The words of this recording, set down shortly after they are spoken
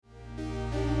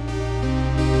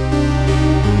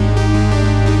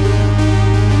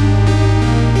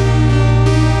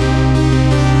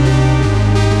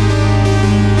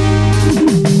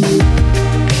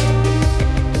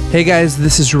Hey guys,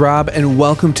 this is Rob, and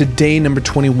welcome to day number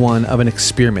 21 of an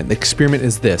experiment. The experiment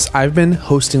is this. I've been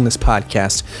hosting this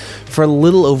podcast for a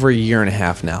little over a year and a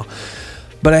half now,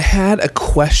 but I had a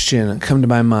question come to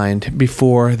my mind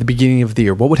before the beginning of the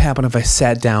year. What would happen if I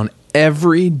sat down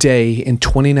every day in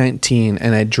 2019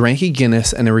 and I drank a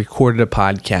Guinness and I recorded a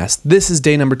podcast? This is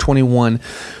day number 21,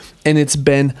 and it's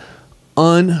been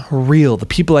unreal. The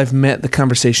people I've met, the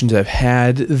conversations I've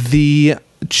had, the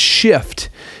shift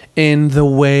in the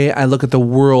way I look at the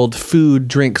world, food,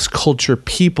 drinks, culture,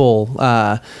 people,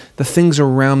 the things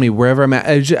around me, wherever I'm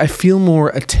at. I feel more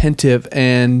attentive,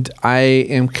 and I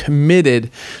am committed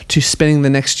to spending the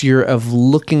next year of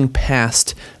looking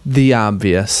past the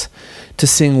obvious to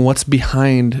seeing what's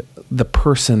behind the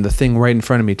person, the thing right in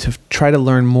front of me, to try to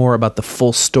learn more about the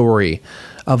full story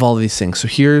of all these things. So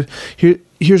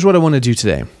here's what I want to do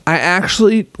today. I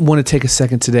actually want to take a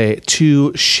second today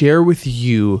to share with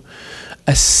you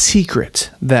a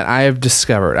secret that I have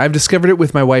discovered. I've discovered it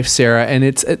with my wife, Sarah, and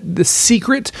it's the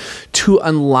secret to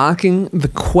unlocking the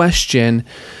question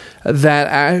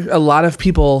that a lot of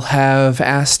people have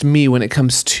asked me when it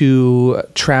comes to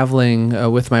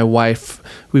traveling with my wife.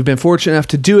 We've been fortunate enough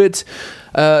to do it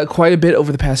quite a bit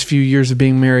over the past few years of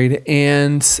being married,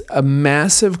 and a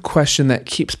massive question that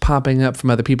keeps popping up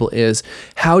from other people is,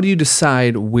 how do you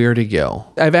decide where to go?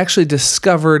 I've actually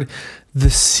discovered the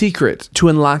secret to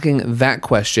unlocking that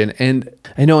question, and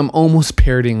I know I'm almost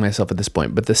parodying myself at this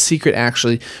point, but the secret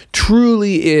actually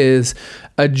truly is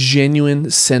a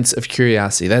genuine sense of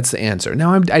curiosity. That's the answer.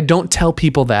 Now, I don't tell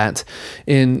people that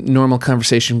in normal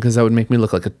conversation because that would make me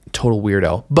look like a total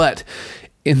weirdo, but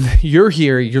you're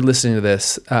here, you're listening to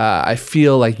this. I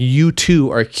feel like you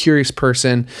too are a curious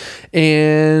person,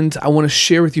 and I want to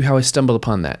share with you how I stumbled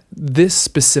upon that. This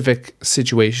specific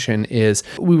situation is,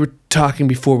 we were talking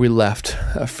before we left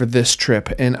for this trip,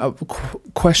 and a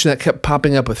question that kept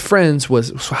popping up with friends was,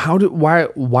 so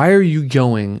why are you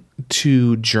going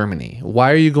to Germany?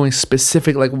 Why are you going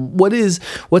specific? Like,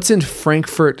 what's in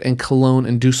Frankfurt and Cologne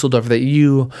and Dusseldorf that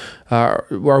you are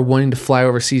wanting to fly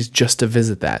overseas just to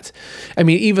visit that? I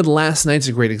mean, even last night's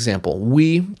a great example.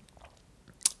 We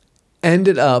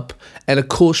ended up at a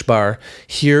Kulsch bar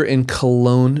here in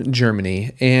Cologne,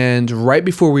 Germany, and right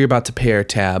before we were about to pay our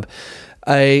tab,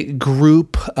 a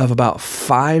group of about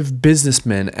 5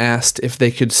 businessmen asked if they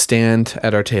could stand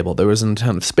at our table. There wasn't a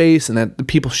ton of space, and that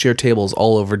people share tables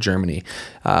all over Germany.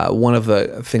 One of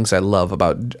the things I love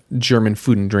about German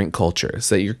food and drink culture is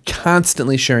that you're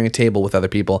constantly sharing a table with other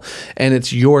people, and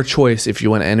it's your choice if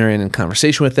you want to enter in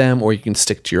conversation with them, or you can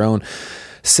stick to your own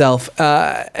self.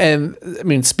 And I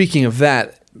mean, speaking of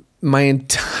that, my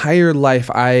entire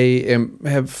life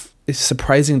it's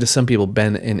surprising to some people,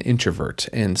 been an introvert.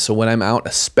 And so when I'm out,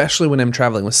 especially when I'm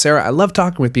traveling with Sarah, I love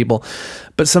talking with people,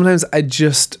 but sometimes I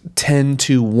just tend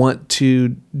to want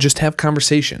to just have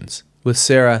conversations with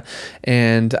Sarah,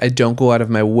 and I don't go out of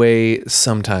my way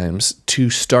sometimes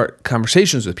to start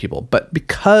conversations with people. But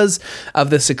because of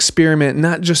this experiment,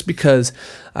 not just because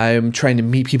I'm trying to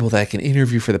meet people that I can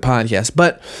interview for the podcast,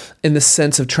 but in the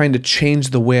sense of trying to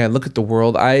change the way I look at the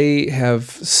world, I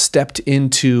have stepped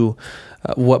into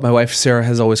what my wife Sarah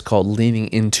has always called leaning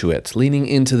into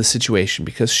the situation,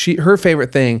 because her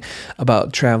favorite thing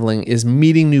about traveling is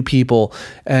meeting new people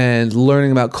and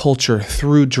learning about culture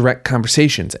through direct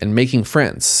conversations and making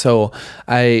friends. So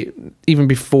even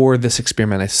before this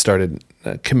experiment, I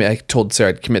told Sarah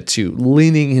I'd commit to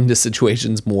leaning into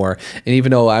situations more. And even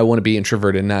though I want to be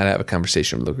introverted and not have a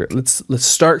conversation with her, let's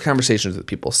start conversations with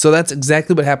people. So that's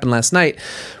exactly what happened last night.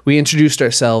 We introduced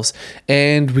ourselves,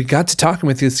 and we got to talking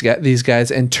with these guys,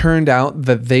 and turned out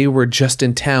that they were just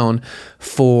in town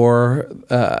for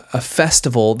a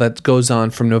festival that goes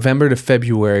on from November to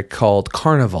February called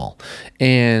Carnival.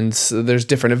 And so there's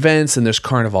different events, and there's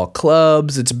Carnival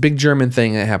clubs. It's a big German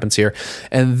thing that happens here.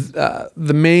 And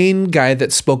the main guy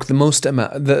that spoke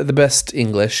the best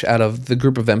English out of the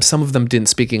group of them, some of them didn't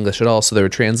speak English at all, so they were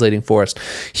translating for us.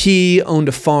 He owned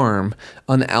a farm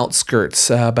on the outskirts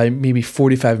by maybe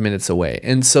 45 minutes away.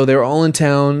 And so they were all in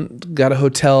town, got a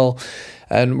hotel,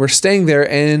 and we're staying there,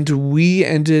 and we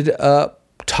ended up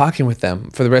talking with them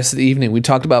for the rest of the evening. We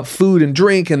talked about food and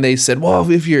drink, and they said, well,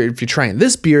 if you're trying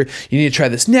this beer, you need to try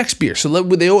this next beer. So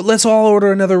let's all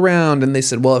order another round. And they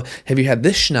said, well, have you had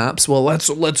this schnapps? Well,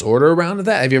 let's order a round of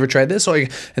that. Have you ever tried this? And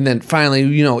then finally,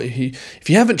 if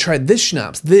you haven't tried this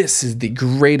schnapps, this is the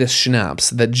greatest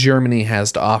schnapps that Germany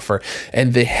has to offer.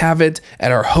 And they have it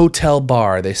at our hotel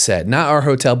bar, they said. Not our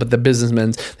hotel, but the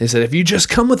businessmen's. They said, if you just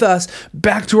come with us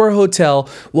back to our hotel,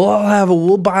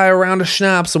 we'll buy a round of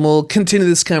schnapps, and we'll continue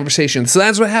this conversation. So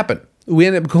that's what happened. We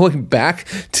ended up going back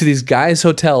to these guys'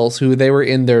 hotels who they were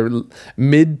in their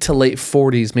mid to late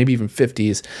 40s, maybe even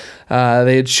 50s.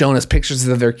 They had shown us pictures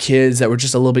of their kids that were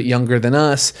just a little bit younger than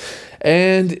us.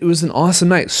 And it was an awesome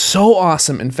night. So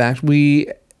awesome. In fact, we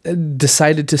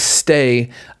decided to stay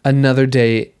another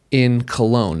day in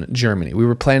Cologne, Germany. We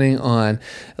were planning on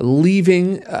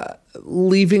leaving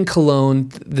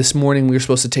Cologne this morning. We were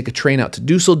supposed to take a train out to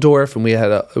Dusseldorf, and we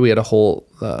had a whole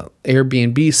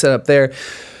Airbnb set up there.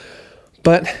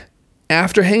 But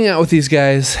after hanging out with these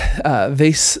guys,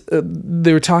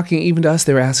 they were talking even to us.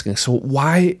 They were asking, so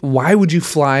why would you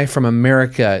fly from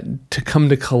America to come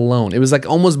to Cologne? It was like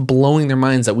almost blowing their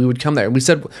minds that we would come there. And we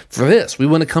said, for this, we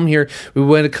want to come here. We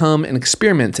want to come and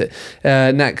experiment it.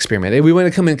 Not experiment. We want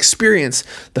to come and experience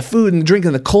the food and the drink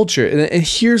and the culture. And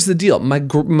here's the deal.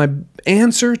 My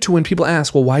answer to when people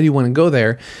ask, well, why do you want to go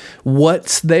there?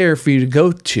 What's there for you to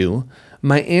go to?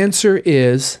 My answer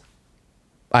is,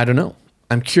 I don't know.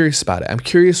 I'm curious about it. I'm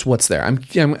curious what's there.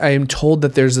 I am told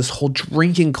that there's this whole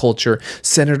drinking culture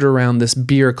centered around this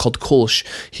beer called Kolsch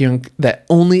here that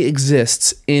only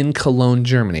exists in Cologne,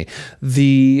 Germany.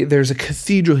 There's a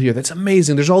cathedral here that's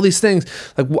amazing. There's all these things.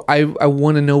 Like I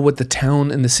want to know what the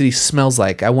town and the city smells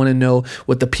like. I want to know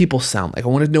what the people sound like. I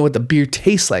want to know what the beer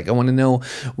tastes like. I want to know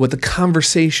what the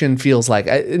conversation feels like.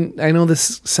 I know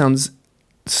this sounds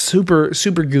super,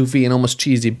 super goofy and almost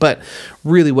cheesy, but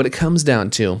really what it comes down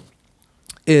to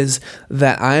is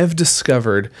that I have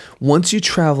discovered once you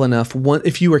travel enough,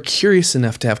 if you are curious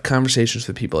enough to have conversations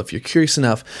with people, if you're curious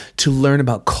enough to learn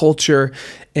about culture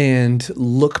and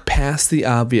look past the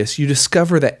obvious, you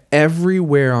discover that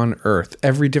everywhere on earth,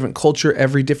 every different culture,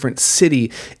 every different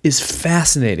city is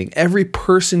fascinating. Every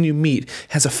person you meet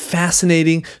has a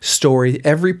fascinating story.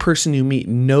 Every person you meet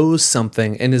knows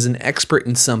something and is an expert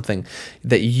in something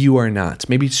that you are not.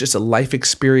 Maybe it's just a life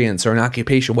experience or an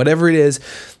occupation, whatever it is.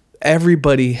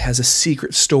 Everybody has a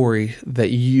secret story that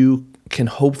you can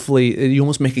you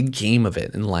almost make a game of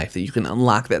it in life, that you can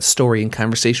unlock that story in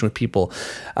conversation with people.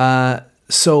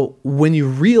 So when you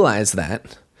realize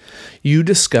that, you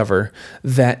discover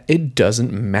that it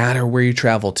doesn't matter where you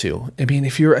travel to. I mean,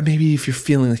 if you're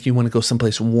feeling like you want to go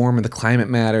someplace warm and the climate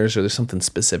matters or there's something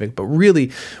specific, but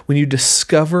really when you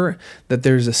discover that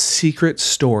there's a secret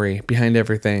story behind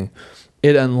everything,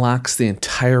 it unlocks the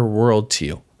entire world to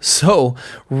you. So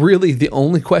really the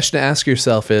only question to ask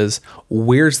yourself is,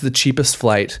 where's the cheapest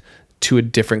flight to a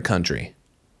different country?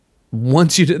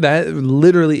 Once you do that,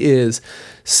 literally is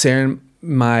Sarah,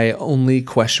 my only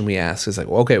question we ask is like,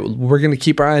 okay, we're going to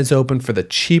keep our eyes open for the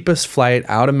cheapest flight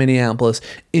out of Minneapolis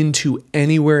into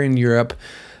anywhere in Europe.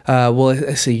 Well,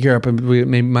 I say Europe, it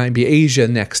might be Asia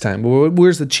next time.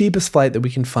 Where's the cheapest flight that we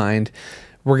can find?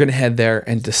 We're going to head there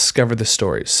and discover the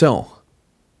story. So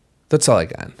that's all I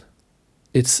got.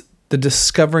 It's the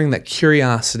discovering that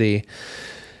curiosity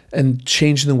and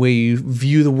changing the way you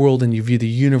view the world and you view the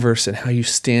universe and how you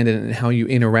stand in it and how you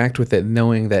interact with it,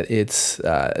 knowing that it's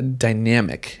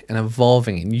dynamic and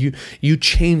evolving. And you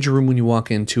change a room when you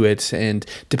walk into it, and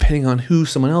depending on who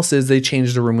someone else is, they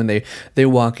change the room when they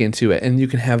walk into it. And you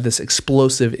can have this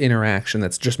explosive interaction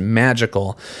that's just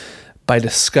magical by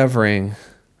discovering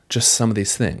just some of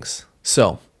these things.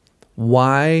 So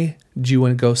why do you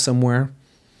want to go somewhere?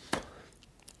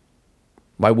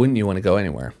 Why wouldn't you want to go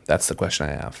anywhere? That's the question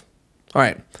I have. All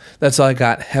right, that's all I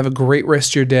got. Have a great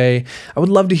rest of your day. I would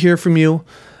love to hear from you.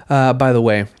 By the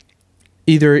way,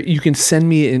 either you can send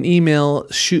me an email,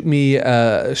 shoot me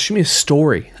a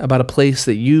story about a place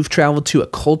that you've traveled to, a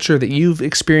culture that you've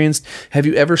experienced. Have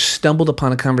you ever stumbled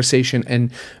upon a conversation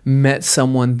and met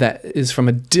someone that is from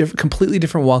a completely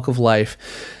different walk of life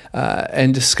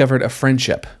and discovered a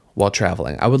friendship while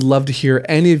traveling? I would love to hear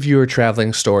any of your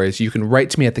traveling stories. You can write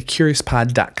to me at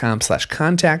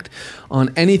thecuriouspod.com/contact. On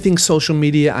anything social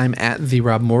media, I'm at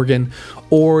TheRobMorgan,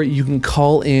 or you can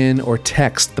call in or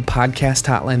text the podcast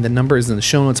hotline. The number is in the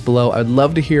show notes below. I'd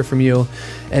love to hear from you.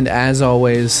 And as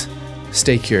always,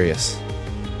 stay curious.